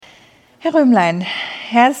Herr Römlein,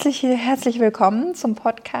 herzlich willkommen zum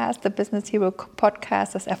Podcast, The Business Hero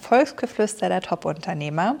Podcast, das Erfolgsgeflüster der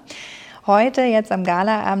Top-Unternehmer. Heute, jetzt am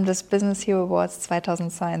Galaabend des Business Hero Awards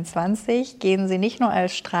 2022, gehen Sie nicht nur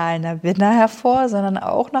als strahlender Winner hervor, sondern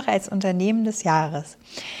auch noch als Unternehmen des Jahres.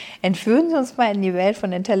 Entführen Sie uns mal in die Welt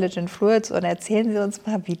von Intelligent Fluids und erzählen Sie uns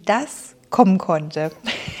mal, wie das kommen konnte.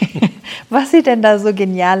 Was Sie denn da so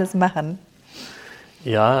Geniales machen.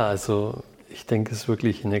 Ja, also ich denke, es ist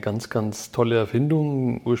wirklich eine ganz, ganz tolle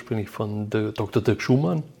Erfindung, ursprünglich von Dr. Dirk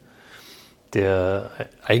Schumann.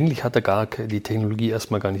 Eigentlich hat er die Technologie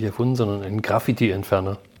erstmal gar nicht erfunden, sondern einen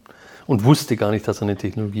Graffiti-Entferner und wusste gar nicht, dass er eine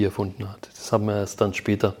Technologie erfunden hat. Das haben wir erst dann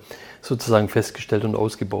später sozusagen festgestellt und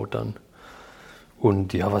ausgebaut dann.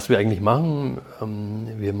 Und ja, was wir eigentlich machen,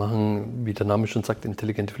 wir machen, wie der Name schon sagt,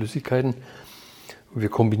 intelligente Flüssigkeiten. Wir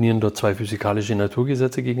kombinieren dort zwei physikalische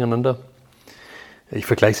Naturgesetze gegeneinander. Ich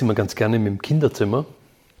vergleiche es immer ganz gerne mit dem Kinderzimmer.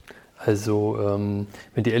 Also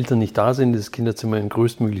wenn die Eltern nicht da sind, ist das Kinderzimmer in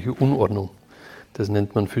größtmögliche Unordnung. Das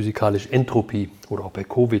nennt man physikalisch Entropie oder auch bei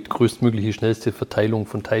Covid größtmögliche schnellste Verteilung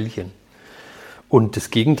von Teilchen. Und der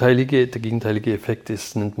gegenteilige Effekt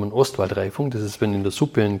nennt man Ostwaldreifung. Das ist, wenn in der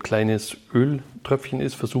Suppe ein kleines Öltröpfchen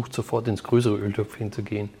ist, versucht sofort ins größere Öltröpfchen zu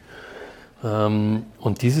gehen.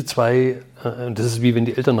 Und diese zwei, das ist wie wenn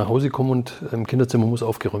die Eltern nach Hause kommen und im Kinderzimmer muss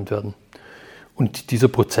aufgeräumt werden. Und dieser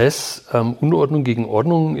Prozess, Unordnung gegen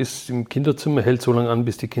Ordnung, ist im Kinderzimmer, hält so lange an,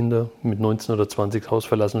 bis die Kinder mit 19 oder 20 das Haus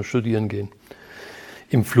verlassen und studieren gehen.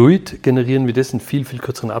 Im Fluid generieren wir das in viel, viel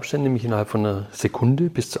kürzeren Abständen, nämlich innerhalb von einer Sekunde,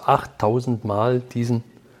 bis zu 8000 Mal diesen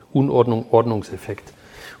Ordnungseffekt.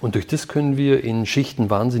 Und durch das können wir in Schichten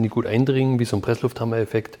wahnsinnig gut eindringen, wie so ein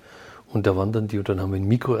Presslufthammer-Effekt. Und da wandern die und dann haben wir ein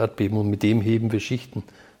Mikroerdbeben und mit dem heben wir Schichten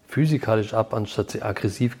physikalisch ab, anstatt sie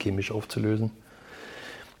aggressiv chemisch aufzulösen.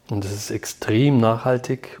 Und das ist extrem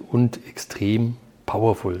nachhaltig und extrem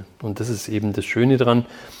powerful. Und das ist eben das Schöne daran,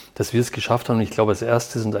 dass wir es geschafft haben, ich glaube als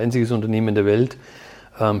erstes und einziges Unternehmen in der Welt,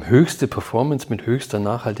 höchste Performance mit höchster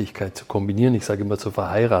Nachhaltigkeit zu kombinieren. Ich sage immer zu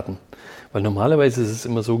verheiraten. Weil normalerweise ist es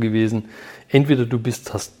immer so gewesen, entweder du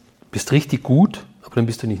bist richtig gut, aber dann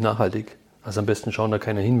bist du nicht nachhaltig. Also am besten schauen da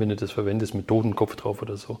keiner hin, wenn du das verwendest mit Totenkopf drauf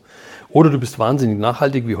oder so. Oder du bist wahnsinnig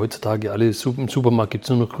nachhaltig, wie heutzutage im Supermarkt gibt es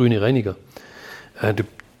nur noch grüne Reiniger.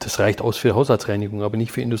 Das reicht aus für Haushaltsreinigung, aber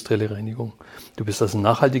nicht für industrielle Reinigung. Du bist also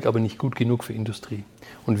nachhaltig, aber nicht gut genug für Industrie.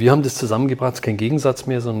 Und wir haben das zusammengebracht, es ist kein Gegensatz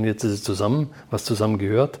mehr, sondern jetzt ist es zusammen, was zusammen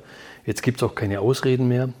gehört. Jetzt gibt es auch keine Ausreden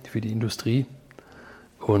mehr für die Industrie.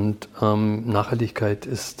 Und Nachhaltigkeit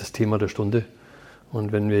ist das Thema der Stunde.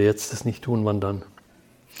 Und wenn wir jetzt das nicht tun, wann dann?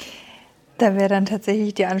 Da wäre dann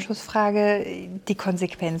tatsächlich die Anschlussfrage, die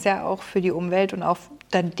Konsequenz ja auch für die Umwelt und auch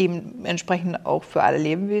dann dementsprechend auch für alle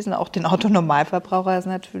Lebewesen, auch den Autonormalverbraucher ist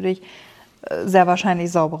natürlich sehr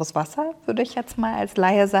wahrscheinlich sauberes Wasser, würde ich jetzt mal als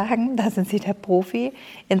Laie sagen. Da sind Sie der Profi.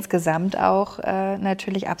 Insgesamt auch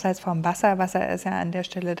natürlich abseits vom Wasser. Wasser ist ja an der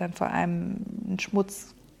Stelle dann vor allem ein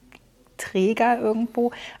Schmutzträger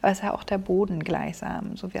irgendwo, aber es ist ja auch der Boden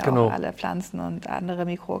gleichsam, so wie Genau. auch alle Pflanzen und andere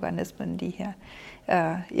Mikroorganismen, die hier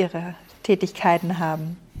ihre Tätigkeiten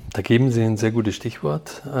haben. Da geben Sie ein sehr gutes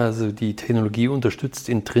Stichwort. Also die Technologie unterstützt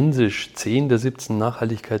intrinsisch 10 der 17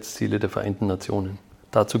 Nachhaltigkeitsziele der Vereinten Nationen.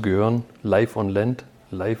 Dazu gehören Life on Land,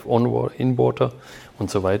 Life in Water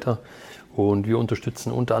und so weiter. Und wir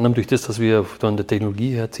unterstützen unter anderem durch das, dass wir von der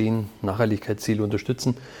Technologie her 10 Nachhaltigkeitsziele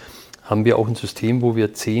unterstützen, haben wir auch ein System, wo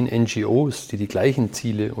wir 10 NGOs, die gleichen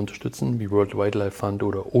Ziele unterstützen, wie World Wildlife Fund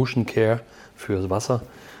oder Ocean Care für das Wasser.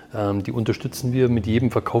 Die unterstützen wir mit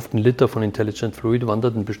jedem verkauften Liter von Intelligent Fluid,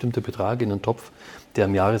 wandert ein bestimmter Betrag in einen Topf, der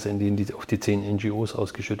am Jahresende auf die 10 NGOs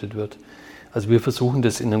ausgeschüttet wird. Also wir versuchen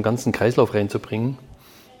das in einen ganzen Kreislauf reinzubringen,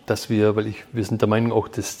 dass wir sind der Meinung, auch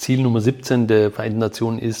das Ziel Nummer 17 der Vereinten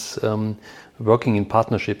Nationen ist Working in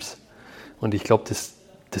Partnerships. Und ich glaube,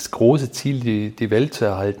 das große Ziel, die Welt zu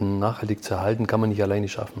erhalten, nachhaltig zu erhalten, kann man nicht alleine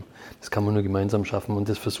schaffen. Das kann man nur gemeinsam schaffen. Und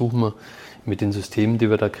das versuchen wir mit den Systemen, die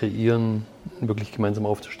wir da kreieren, wirklich gemeinsam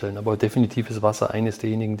aufzustellen. Aber definitiv ist Wasser eines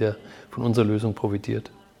derjenigen, der von unserer Lösung profitiert.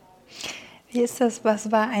 Wie ist das?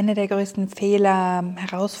 Was war eine der größten Fehler,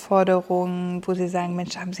 Herausforderungen, wo Sie sagen,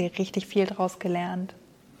 Mensch, haben Sie richtig viel draus gelernt?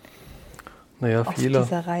 Naja, auf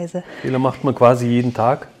dieser Reise? Fehler macht man quasi jeden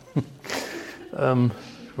Tag.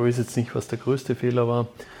 Ich weiß jetzt nicht, was der größte Fehler war.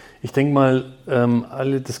 Ich denke mal,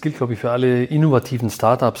 das gilt, glaube ich, für alle innovativen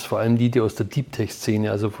Startups, vor allem die aus der Deep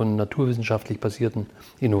Tech-Szene, also von naturwissenschaftlich basierten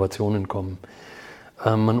Innovationen kommen.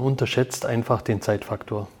 Man unterschätzt einfach den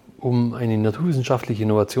Zeitfaktor. Um eine naturwissenschaftliche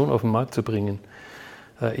Innovation auf den Markt zu bringen,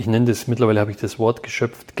 mittlerweile habe ich das Wort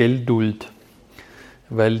geschöpft, Geduld,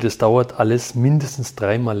 weil das dauert alles mindestens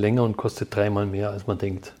 3-mal länger und kostet 3-mal mehr, als man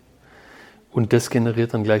denkt. Und das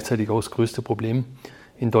generiert dann gleichzeitig auch das größte Problem.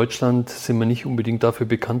 In Deutschland sind wir nicht unbedingt dafür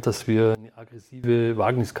bekannt, dass wir eine aggressive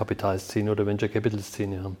Wagniskapitalszene oder Venture Capital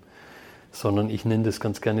Szene haben, sondern ich nenne das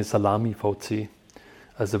ganz gerne Salami-VC.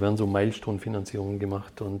 Also werden so Milestone-Finanzierungen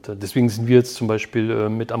gemacht. Und deswegen sind wir jetzt zum Beispiel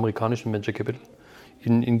mit amerikanischem Venture Capital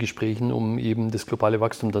in Gesprächen, um eben das globale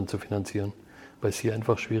Wachstum dann zu finanzieren, weil es hier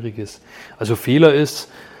einfach schwierig ist. Also Fehler ist,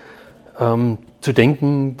 zu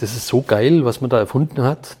denken, das ist so geil, was man da erfunden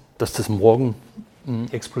hat, dass das morgen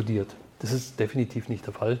explodiert. Das ist definitiv nicht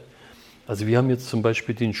der Fall. Also wir haben jetzt zum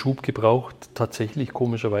Beispiel den Schub gebraucht, tatsächlich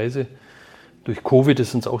komischerweise. Durch Covid,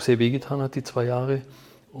 das uns auch sehr wehgetan hat, die 2 Jahre.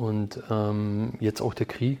 Und jetzt auch der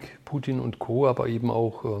Krieg, Putin und Co., aber eben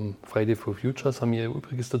auch Friday for Futures haben ihr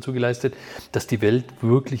Übriges dazu geleistet, dass die Welt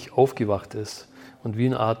wirklich aufgewacht ist. Und wie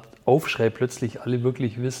eine Art Aufschrei plötzlich alle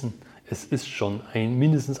wirklich wissen, es ist schon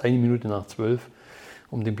mindestens 1 Minute nach 12,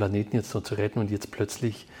 um den Planeten jetzt noch zu retten. Und jetzt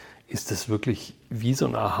plötzlich ist das wirklich wie so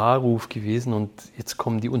ein Aha-Ruf gewesen. Und jetzt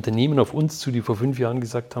kommen die Unternehmen auf uns zu, die vor 5 Jahren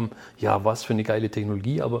gesagt haben, ja, was für eine geile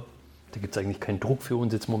Technologie, aber da gibt es eigentlich keinen Druck für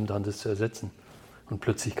uns jetzt momentan, das zu ersetzen. Und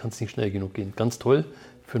plötzlich kann es nicht schnell genug gehen. Ganz toll,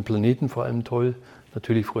 für den Planeten vor allem toll.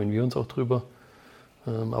 Natürlich freuen wir uns auch drüber.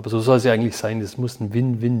 Aber so soll es ja eigentlich sein. Das muss ein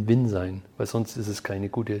Win-Win-Win sein, weil sonst ist es keine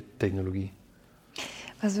gute Technologie.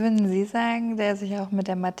 Was würden Sie sagen, der sich auch mit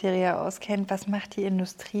der Materie auskennt, was macht die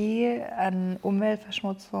Industrie an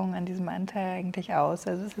Umweltverschmutzung, an diesem Anteil eigentlich aus?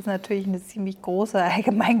 Also es ist natürlich eine ziemlich große,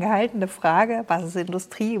 allgemein gehaltene Frage. Was ist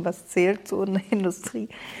Industrie? Was zählt zu einer Industrie?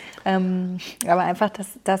 Aber einfach,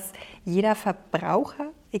 dass jeder Verbraucher,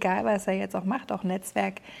 egal was er jetzt auch macht, auch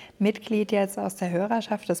Netzwerkmitglied jetzt aus der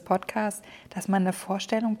Hörerschaft des Podcasts, dass man eine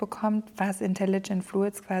Vorstellung bekommt, was Intelligent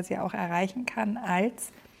Fluids quasi auch erreichen kann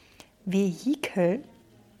als Vehikel,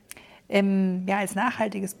 als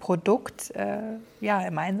nachhaltiges Produkt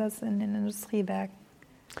im Einsatz in den Industriewerken.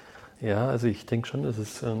 Ja, also ich denke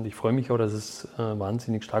schon, ich freue mich auch, dass es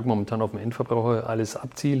wahnsinnig stark momentan auf den Endverbraucher alles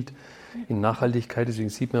abzielt in Nachhaltigkeit. Deswegen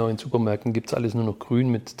sieht man auch in Supermärkten, gibt es alles nur noch grün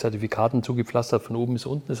mit Zertifikaten zugepflastert, von oben bis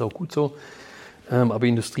unten, ist auch gut so. Aber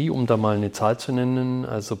Industrie, um da mal eine Zahl zu nennen,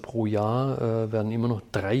 also pro Jahr werden immer noch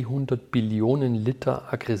 300 Billionen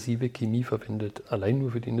Liter aggressive Chemie verwendet, allein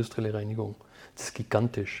nur für die industrielle Reinigung. Das ist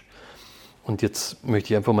gigantisch. Und jetzt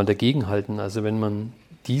möchte ich einfach mal dagegenhalten, also wenn man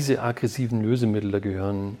diese aggressiven Lösemittel, da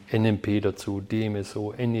gehören NMP dazu,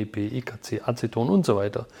 DMSO, NEP, EKC, Aceton und so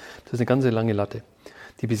weiter. Das ist eine ganze lange Latte,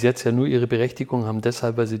 die bis jetzt ja nur ihre Berechtigung haben,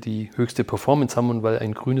 deshalb, weil sie die höchste Performance haben und weil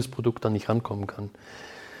ein grünes Produkt da nicht rankommen kann.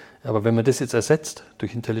 Aber wenn man das jetzt ersetzt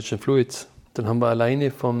durch Intelligent Fluids, dann haben wir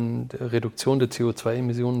alleine von der Reduktion der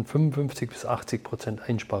CO2-Emissionen 55-80%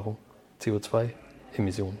 Einsparung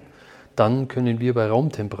CO2-Emissionen. Dann können wir bei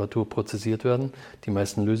Raumtemperatur prozessiert werden. Die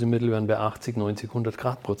meisten Lösemittel werden bei 80, 90, 100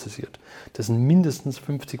 Grad prozessiert. Das sind mindestens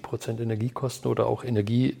 50% Energiekosten oder auch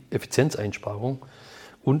Energieeffizienzeinsparung.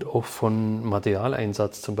 Und auch von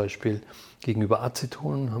Materialeinsatz zum Beispiel. Gegenüber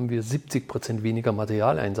Aceton haben wir 70% weniger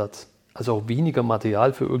Materialeinsatz. Also auch weniger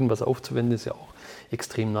Material für irgendwas aufzuwenden, ist ja auch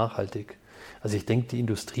extrem nachhaltig. Also ich denke, die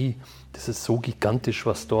Industrie, das ist so gigantisch,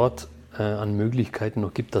 was dort an Möglichkeiten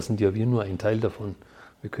noch gibt. Da sind ja wir nur ein Teil davon.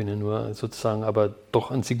 Wir können ja nur sozusagen aber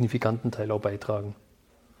doch einen signifikanten Teil auch beitragen.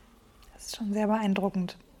 Das ist schon sehr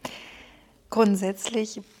beeindruckend.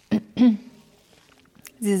 Grundsätzlich,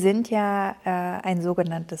 Sie sind ja ein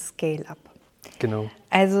sogenanntes Scale-up. Genau.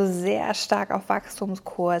 Also sehr stark auf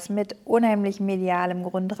Wachstumskurs mit unheimlich medialem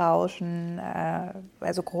Grundrauschen,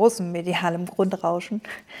 also großem medialem Grundrauschen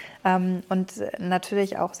und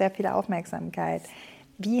natürlich auch sehr viel Aufmerksamkeit.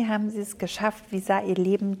 Wie haben Sie es geschafft? Wie sah Ihr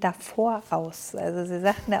Leben davor aus? Also Sie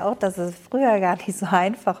sagten ja auch, dass es früher gar nicht so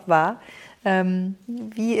einfach war.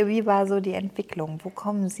 Wie war so die Entwicklung? Wo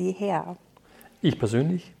kommen Sie her? Ich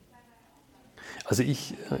persönlich? Also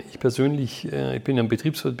ich persönlich, ich bin ein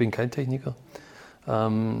Betriebswirt, bin kein Techniker.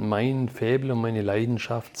 Mein Faible und meine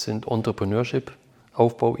Leidenschaft sind Entrepreneurship,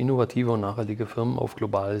 Aufbau innovativer und nachhaltiger Firmen auf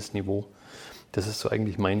globales Niveau. Das ist so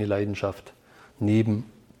eigentlich meine Leidenschaft, neben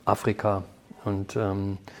Afrika und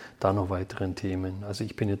da noch weiteren Themen. Also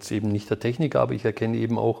ich bin jetzt eben nicht der Techniker, aber ich erkenne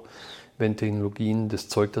eben auch, wenn Technologien das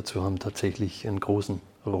Zeug dazu haben, tatsächlich einen großen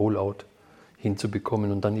Rollout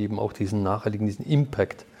hinzubekommen und dann eben auch diesen nachhaltigen, diesen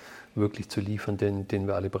Impact wirklich zu liefern, den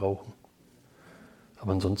wir alle brauchen.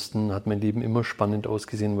 Aber ansonsten hat mein Leben immer spannend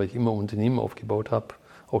ausgesehen, weil ich immer Unternehmen aufgebaut habe.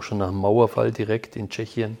 Auch schon nach dem Mauerfall direkt in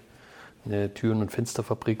Tschechien. Eine Türen- und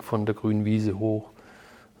Fensterfabrik von der grünen Wiese hoch.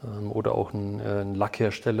 Oder auch ein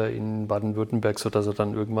Lackhersteller in Baden-Württemberg, sodass er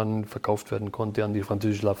dann irgendwann verkauft werden konnte an die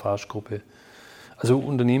französische Lafarge-Gruppe. Also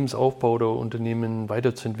Unternehmensaufbau oder Unternehmen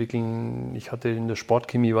weiterzuentwickeln. Ich hatte in der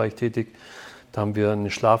Sportchemie war ich tätig. Da haben wir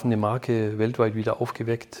eine schlafende Marke weltweit wieder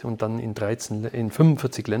aufgeweckt und dann in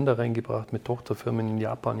 45 Länder reingebracht mit Tochterfirmen in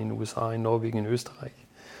Japan, in den USA, in Norwegen, in Österreich.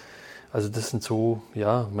 Also das sind so,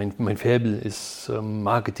 ja, mein Faible ist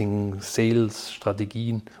Marketing, Sales,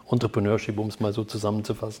 Strategien, Entrepreneurship, um es mal so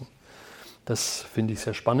zusammenzufassen. Das finde ich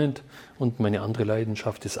sehr spannend. Und meine andere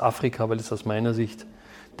Leidenschaft ist Afrika, weil es aus meiner Sicht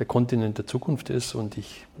der Kontinent der Zukunft ist. Und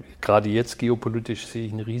gerade jetzt geopolitisch sehe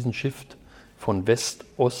ich einen riesen Shift von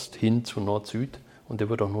West-Ost hin zu Nord-Süd. Und der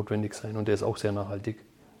wird auch notwendig sein und der ist auch sehr nachhaltig.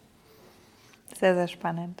 Sehr, sehr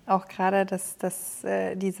spannend. Auch gerade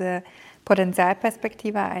diese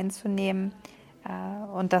Potenzialperspektive einzunehmen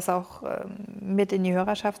und das auch mit in die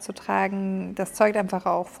Hörerschaft zu tragen, das zeugt einfach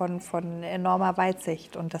auch von enormer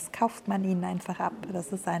Weitsicht und das kauft man ihnen einfach ab.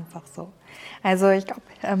 Das ist einfach so. Also ich glaube,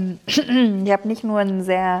 ihr habt nicht nur einen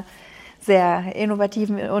sehr, sehr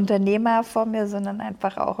innovativen Unternehmer vor mir, sondern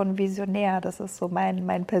einfach auch einen Visionär. Das ist so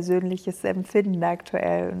mein persönliches Empfinden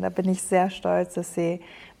aktuell. Und da bin ich sehr stolz, dass Sie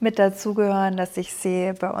mit dazugehören, dass ich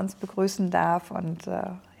Sie bei uns begrüßen darf. Und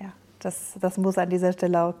das muss an dieser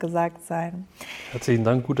Stelle auch gesagt sein. Herzlichen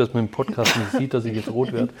Dank. Gut, dass man im Podcast nicht sieht, dass ich jetzt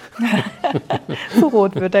rot werde. So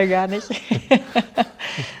rot wird er gar nicht.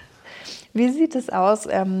 Wie sieht es aus,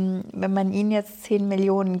 wenn man Ihnen jetzt 10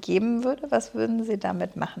 Millionen geben würde? Was würden Sie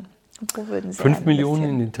damit machen? Wo würden Sie 5 Millionen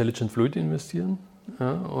in Intelligent Fluid investieren,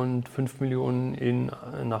 ja, und 5 Millionen in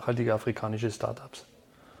nachhaltige afrikanische Startups.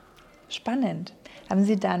 Spannend. Haben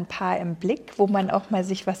Sie da ein paar im Blick, wo man auch mal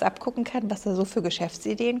sich was abgucken kann, was da so für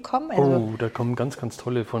Geschäftsideen kommen? Also da kommen ganz, ganz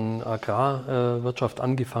tolle, von Agrarwirtschaft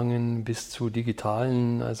angefangen bis zu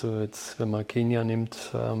digitalen. Also jetzt, wenn man Kenia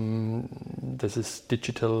nimmt, das ist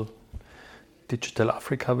Digital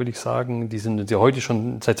Africa, würde ich sagen. Die sind ja heute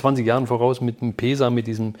schon seit 20 Jahren voraus mit dem PESA, mit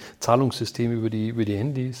diesem Zahlungssystem über die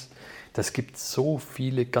Handys. Das gibt so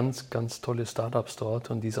viele ganz, ganz tolle Startups dort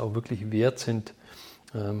und die es auch wirklich wert sind,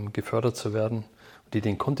 gefördert zu werden und die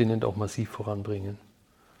den Kontinent auch massiv voranbringen.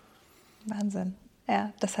 Wahnsinn.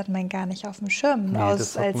 Ja, das hat man gar nicht auf dem Schirm, Nee,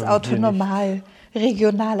 als autonomal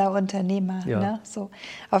regionaler Unternehmer. Ja. Ne? So,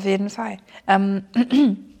 auf jeden Fall.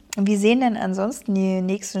 Wie sehen denn ansonsten die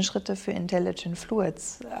nächsten Schritte für Intelligent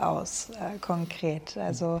Fluids aus, konkret?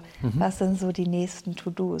 Also was sind so die nächsten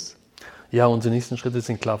To-Dos? Ja, unsere nächsten Schritte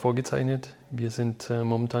sind klar vorgezeichnet. Wir sind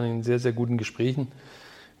momentan in sehr, sehr guten Gesprächen,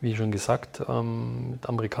 wie schon gesagt, mit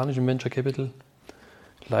amerikanischem Venture Capital.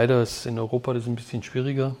 Leider ist in Europa das ein bisschen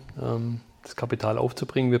schwieriger, das Kapital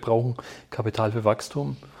aufzubringen. Wir brauchen Kapital für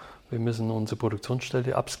Wachstum. Wir müssen unsere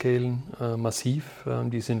Produktionsstätte upscalen, massiv.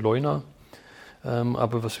 Die sind Leuna.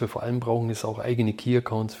 Aber was wir vor allem brauchen, ist auch eigene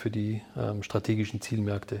Key-Accounts für die strategischen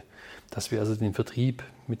Zielmärkte. Dass wir also den Vertrieb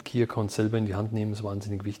mit Key-Accounts selber in die Hand nehmen, ist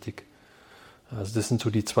wahnsinnig wichtig. Also das sind so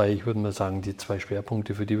die zwei, ich würde mal sagen, die zwei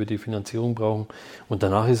Schwerpunkte, für die wir die Finanzierung brauchen. Und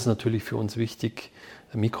danach ist es natürlich für uns wichtig,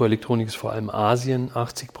 Mikroelektronik ist vor allem Asien,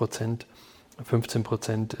 80%,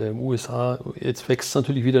 15% USA. Jetzt wächst es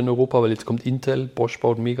natürlich wieder in Europa, weil jetzt kommt Intel, Bosch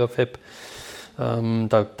baut Megafab.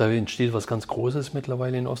 Da entsteht was ganz Großes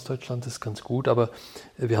mittlerweile in Ostdeutschland, das ist ganz gut, aber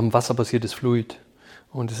wir haben wasserbasiertes Fluid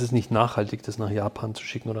und es ist nicht nachhaltig, das nach Japan zu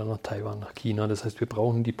schicken oder nach Taiwan, nach China. Das heißt, wir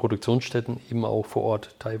brauchen die Produktionsstätten eben auch vor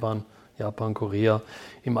Ort, Taiwan, Japan, Korea,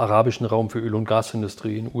 im arabischen Raum für Öl- und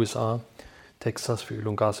Gasindustrie, in den USA, Texas für Öl-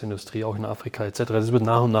 und Gasindustrie, auch in Afrika etc. Das wird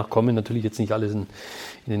nach und nach kommen, natürlich jetzt nicht alles in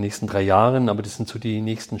den nächsten 3 Jahren, aber das sind so die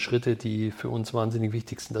nächsten Schritte, die für uns wahnsinnig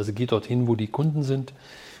wichtig sind. Also geht dorthin, wo die Kunden sind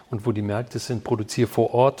und wo die Märkte sind, produziere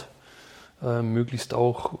vor Ort, möglichst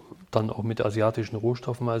auch dann auch mit asiatischen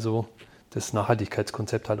Rohstoffen, also das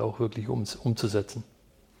Nachhaltigkeitskonzept halt auch wirklich umzusetzen.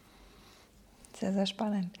 Sehr, sehr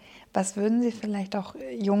spannend. Was würden Sie vielleicht auch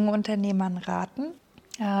jungen Unternehmern raten,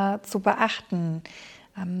 zu beachten?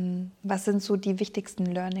 Was sind so die wichtigsten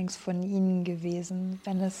Learnings von Ihnen gewesen,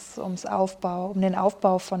 wenn es um den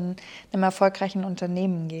Aufbau von einem erfolgreichen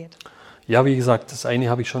Unternehmen geht? Ja, wie gesagt, das eine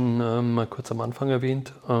habe ich schon mal kurz am Anfang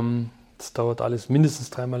erwähnt. Das dauert alles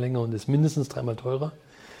mindestens 3-mal länger und ist mindestens 3-mal teurer.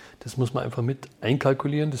 Das muss man einfach mit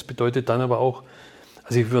einkalkulieren. Das bedeutet dann aber auch,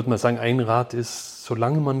 also ich würde mal sagen, ein Rat ist,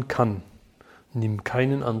 solange man kann, nimm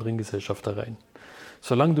keinen anderen Gesellschafter rein.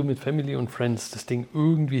 Solange du mit Family und Friends das Ding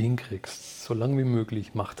irgendwie hinkriegst, so lange wie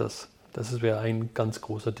möglich, mach das. Das wäre ein ganz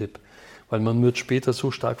großer Tipp. Weil man wird später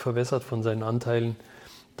so stark verwässert von seinen Anteilen,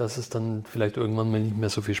 dass es dann vielleicht irgendwann mal nicht mehr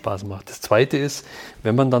so viel Spaß macht. Das Zweite ist,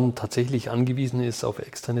 wenn man dann tatsächlich angewiesen ist auf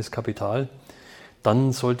externes Kapital,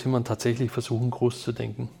 dann sollte man tatsächlich versuchen, groß zu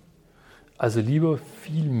denken. Also lieber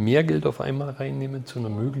viel mehr Geld auf einmal reinnehmen zu einer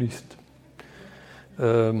möglichst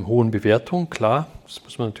hohen Bewertung. Klar, das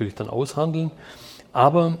muss man natürlich dann aushandeln.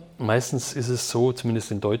 Aber meistens ist es so, zumindest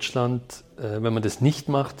in Deutschland, wenn man das nicht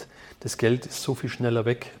macht, das Geld ist so viel schneller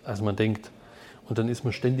weg, als man denkt. Und dann ist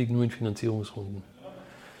man ständig nur in Finanzierungsrunden.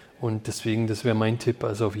 Und deswegen, das wäre mein Tipp,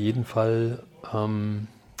 also auf jeden Fall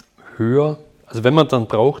höher, also wenn man dann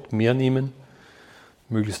braucht, mehr nehmen,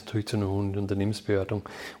 möglichst natürlich zu einer hohen Unternehmensbewertung.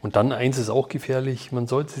 Und dann eins ist auch gefährlich, man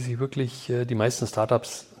sollte sich wirklich, die meisten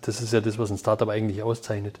Startups, das ist ja das, was ein Startup eigentlich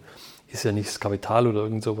auszeichnet, ist ja nicht das Kapital oder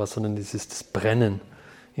irgend sowas, sondern das ist das Brennen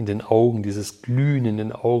in den Augen, dieses Glühen in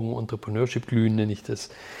den Augen, Entrepreneurship-Glühen nenne ich das.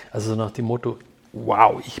 Also nach dem Motto,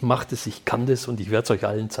 wow, ich mache das, ich kann das und ich werde es euch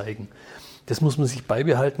allen zeigen. Das muss man sich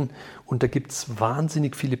beibehalten und da gibt es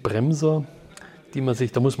wahnsinnig viele Bremser,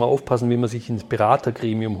 da muss man aufpassen, wie man sich ins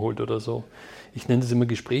Beratergremium holt oder so. Ich nenne das immer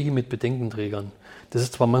Gespräche mit Bedenkenträgern. Das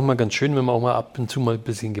ist zwar manchmal ganz schön, wenn man auch mal ab und zu mal ein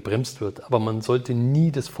bisschen gebremst wird, aber man sollte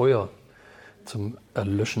nie das Feuer zum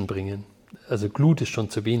Erlöschen bringen. Also Glut ist schon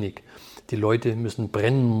zu wenig. Die Leute müssen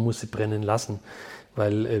brennen, man muss sie brennen lassen,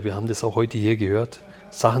 weil wir haben das auch heute hier gehört.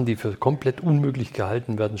 Sachen, die für komplett unmöglich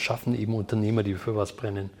gehalten werden, schaffen eben Unternehmer, die für was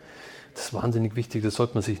brennen. Das ist wahnsinnig wichtig, das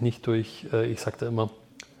sollte man sich nicht durch, ich sage da immer,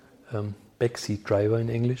 Backseat Driver in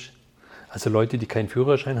Englisch. Also Leute, die keinen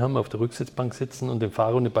Führerschein haben, auf der Rücksitzbank sitzen und dem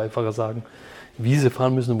Fahrer und dem Beifahrer sagen, wie sie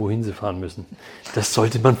fahren müssen und wohin sie fahren müssen. Das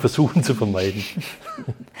sollte man versuchen zu vermeiden.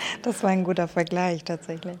 Das war ein guter Vergleich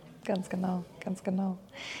tatsächlich. Ganz genau, ganz genau.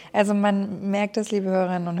 Also man merkt es, liebe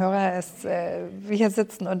Hörerinnen und Hörer, hier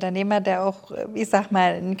sitzt ein Unternehmer, der auch, ich sag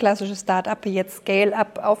mal, ein klassisches Start-up, jetzt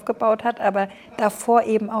Scale-up aufgebaut hat, aber davor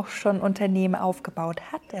eben auch schon Unternehmen aufgebaut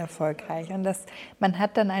hat, erfolgreich. Und man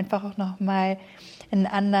hat dann einfach auch nochmal einen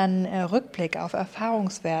anderen Rückblick auf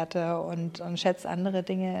Erfahrungswerte und schätzt andere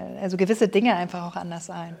Dinge, also gewisse Dinge einfach auch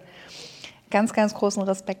anders ein. Ganz, ganz großen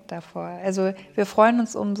Respekt davor. Also wir freuen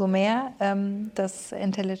uns umso mehr, dass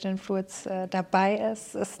Intelligent Fluids dabei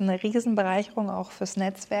ist. Es ist eine Riesenbereicherung auch fürs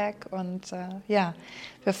Netzwerk und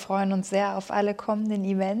wir freuen uns sehr auf alle kommenden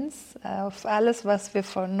Events, auf alles, was wir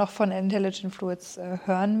noch von Intelligent Fluids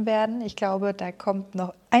hören werden. Ich glaube, da kommt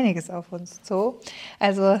noch einiges auf uns zu.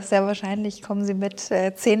 Also sehr wahrscheinlich kommen Sie mit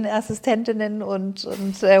 10 Assistentinnen und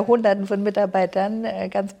Hunderten von Mitarbeitern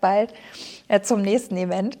ganz bald zum nächsten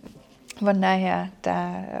Event. Von daher,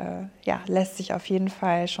 da lässt sich auf jeden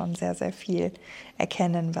Fall schon sehr, sehr viel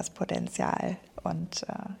erkennen, was Potenzial und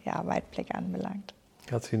Weitblick anbelangt.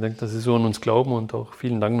 Herzlichen Dank, dass Sie so an uns glauben und auch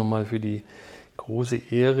vielen Dank nochmal für die große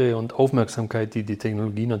Ehre und Aufmerksamkeit, die die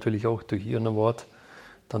Technologie natürlich auch durch Ihren Award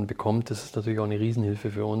dann bekommt. Das ist natürlich auch eine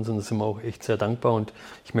Riesenhilfe für uns und da sind wir auch echt sehr dankbar. Und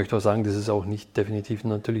ich möchte auch sagen, das ist auch definitiv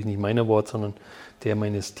natürlich nicht mein Award, sondern der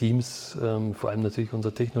meines Teams, vor allem natürlich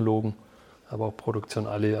unserer Technologen, aber auch Produktion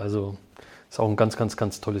alle. Also ist auch ein ganz, ganz,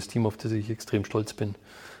 ganz tolles Team, auf das ich extrem stolz bin.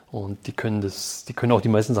 Und die können auch die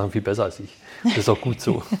meisten Sachen viel besser als ich. Das ist auch gut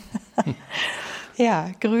so. Ja,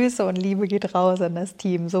 Grüße und Liebe geht raus an das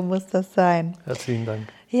Team. So muss das sein. Herzlichen Dank.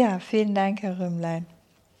 Ja, vielen Dank, Herr Römlein.